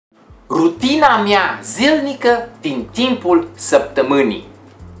Rutina mea zilnică din timpul săptămânii.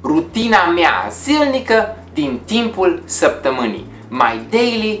 Rutina mea zilnică din timpul săptămânii. My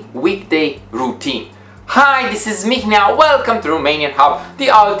daily weekday routine. Hi, this is Mihnea. Welcome to Romanian Hub, the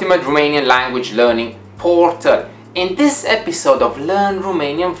ultimate Romanian language learning portal. In this episode of Learn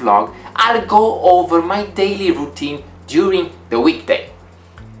Romanian Vlog, I'll go over my daily routine during the weekday.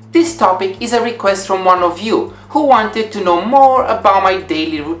 This topic is a request from one of you who wanted to know more about my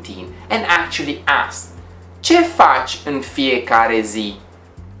daily routine and actually asked, ce faci în fiecare zi?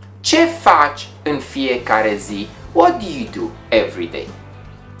 Ce faci în fiecare zi? What do you do every day?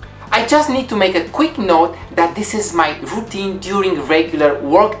 I just need to make a quick note that this is my routine during regular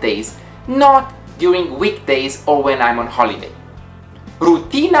work days, not during weekdays or when I'm on holiday.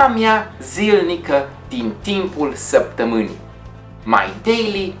 Rutina mea zilnică din timpul săptămânii. My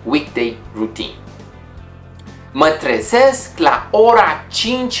daily weekday routine. Mă trezesc la ora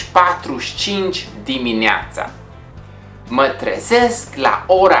 5:45 dimineața. Mă trezesc la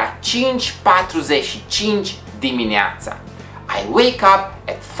ora 5:45 dimineața. I wake up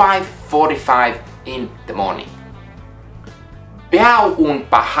at 5:45 in the morning. Beau un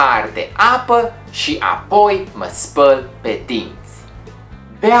pahar de apă și apoi mă spăl pe dinți.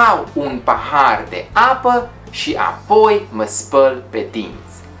 Beau un pahar de apă și apoi mă spăl pe dinți.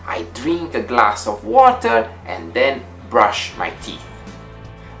 I drink a glass of water and then brush my teeth.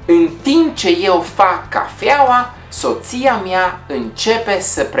 În timp ce eu fac cafeaua, soția mea începe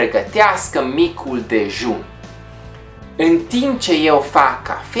să pregătească micul dejun. În timp ce eu fac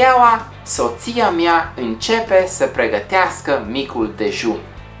cafeaua, soția mea începe să pregătească micul dejun.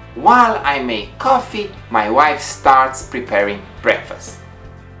 While I make coffee, my wife starts preparing breakfast.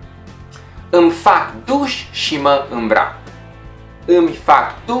 Îmi fac duș și mă îmbrac. Îmi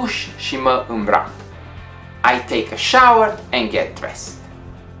fac duș și mă îmbrac. I take a shower and get dressed.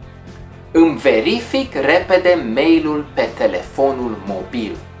 Îmi verific repede mail-ul pe telefonul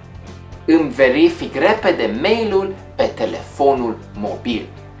mobil. Îmi verific repede mail-ul pe telefonul mobil.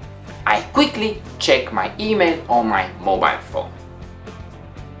 I quickly check my email on my mobile phone.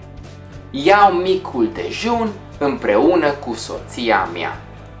 Iau micul dejun împreună cu soția mea.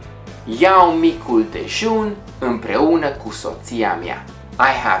 Iau micul dejun împreună cu soția mea.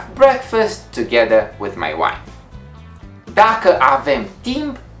 I have breakfast together with my wife. Dacă avem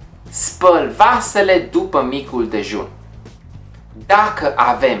timp, spăl vasele după micul dejun. Dacă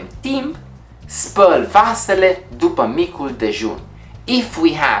avem timp, spăl vasele după micul dejun. If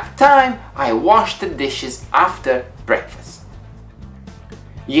we have time, I wash the dishes after breakfast.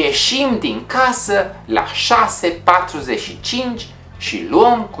 Ieșim din casă la 6:45 și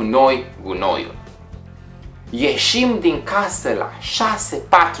luăm cu noi gunoiul. Ieșim din casă la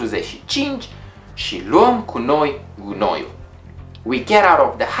 6:45 și luăm cu noi gunoiul. We get out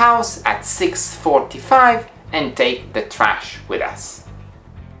of the house at 6:45 and take the trash with us.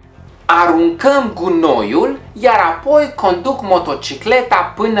 Aruncăm gunoiul, iar apoi conduc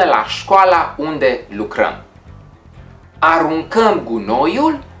motocicleta până la școala unde lucrăm. Aruncăm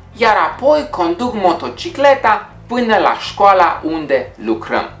gunoiul, iar apoi conduc motocicleta până la școala unde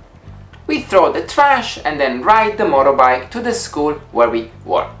lucrăm. We throw the trash and then ride the motorbike to the school where we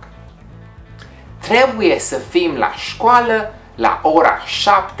work. Trebuie să fim la școală la ora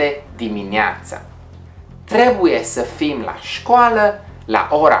 7 dimineața. Trebuie să fim la școală la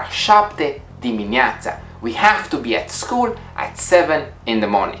ora 7 dimineața. We have to be at school at 7 in the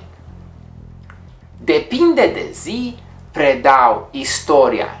morning. Depinde de zi, predau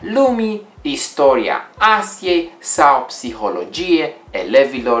istoria lumii, istoria Asiei sau psihologie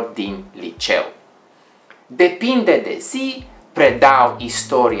elevilor din liceu. Depinde de zi, predau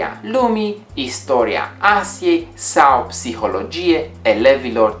istoria lumii, istoria Asiei sau psihologie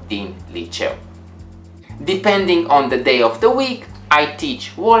elevilor din liceu. Depending on the day of the week, I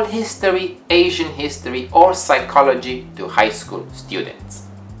teach world history, Asian history or psychology to high school students.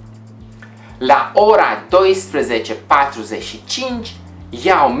 La ora 12:45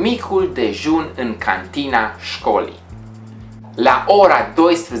 iau micul dejun în cantina școlii. La ora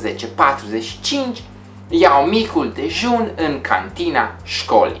 12:45 iau micul dejun în cantina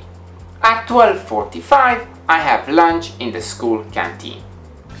școlii. At 12:45 I have lunch in the school canteen.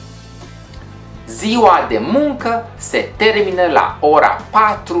 Ziua de muncă se termină la ora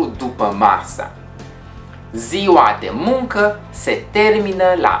 4 după masa. Ziua de muncă se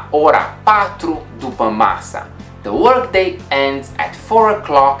termină la ora 4 după masa. The workday ends at 4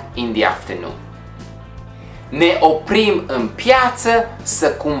 o'clock in the afternoon. Ne oprim în piață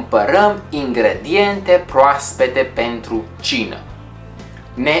să cumpărăm ingrediente proaspete pentru cină.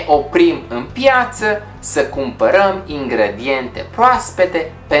 Ne oprim în piață să cumpărăm ingrediente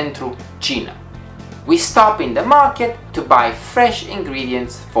proaspete pentru cină. We stop in the market to buy fresh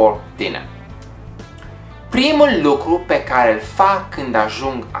ingredients for dinner. Primul lucru pe care îl fac când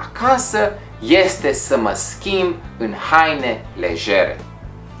ajung acasă este să mă schimb în haine legere.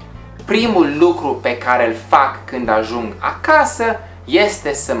 Primul lucru pe care îl fac când ajung acasă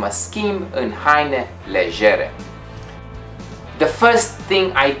este să mă schimb în haine legere. The first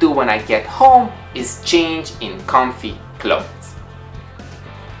thing I do when I get home is change in comfy clothes.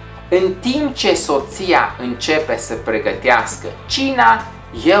 În timp ce soția începe să pregătească cina,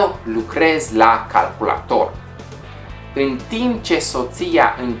 eu lucrez la calculator. În timp ce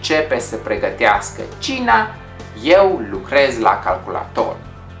soția începe să pregătească cina, eu lucrez la calculator.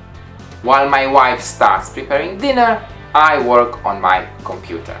 While my wife starts preparing dinner, I work on my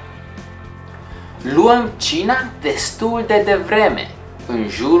computer. Luăm cina destul de devreme, în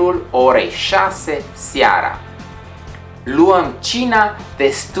jurul orei 6 seara. Luăm cina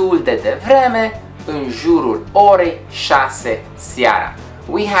destul de devreme, în jurul orei 6 seara.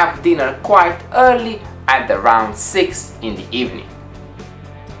 We have dinner quite early at around 6 in the evening.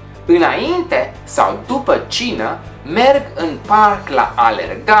 Înainte sau după cină, merg în parc la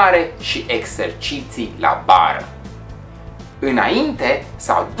alergare și exerciții la bară. Înainte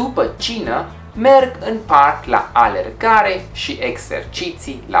sau după cină, merg în parc la alergare și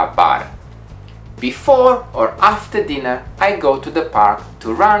exerciții la bară. Before or after dinner, I go to the park to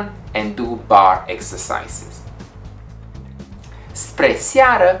run and do bar exercises. Spre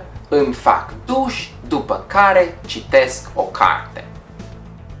seară îmi fac duș, după care citesc o carte.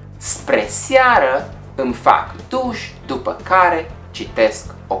 Spre seară îmi fac duș, după care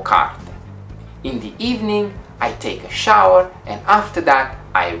citesc o carte. In the evening, I take a shower and after that,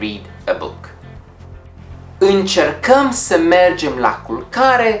 I read a book. Încercăm să mergem la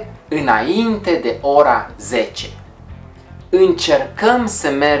culcare înainte de ora 10. Încercăm să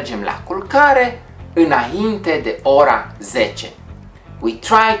mergem la culcare înainte de ora 10. We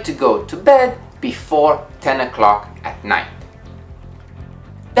try to go to bed before 10 o'clock at night.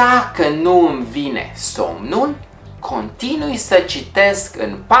 Dacă nu îmi vine somnul, continui să citesc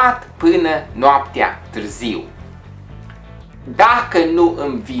în pat până noaptea târziu. Dacă nu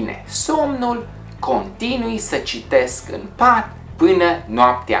îmi vine somnul, continui să citesc în pat până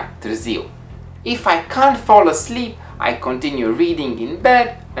noaptea târziu. If I can't fall asleep, I continue reading in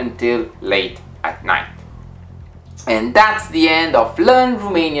bed until late at night. And that's the end of Learn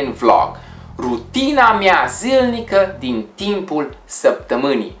Romanian Vlog, rutina mea zilnică din timpul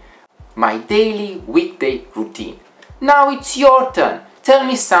săptămânii. My daily weekday routine. Now it's your turn. Tell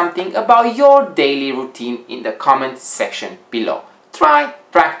me something about your daily routine in the comment section below. Try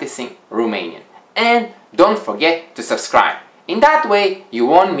practicing Romanian. And don't forget to subscribe. In that way, you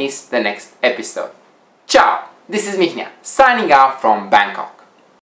won't miss the next episode. Ciao! This is Mihnea, signing out from Bangkok.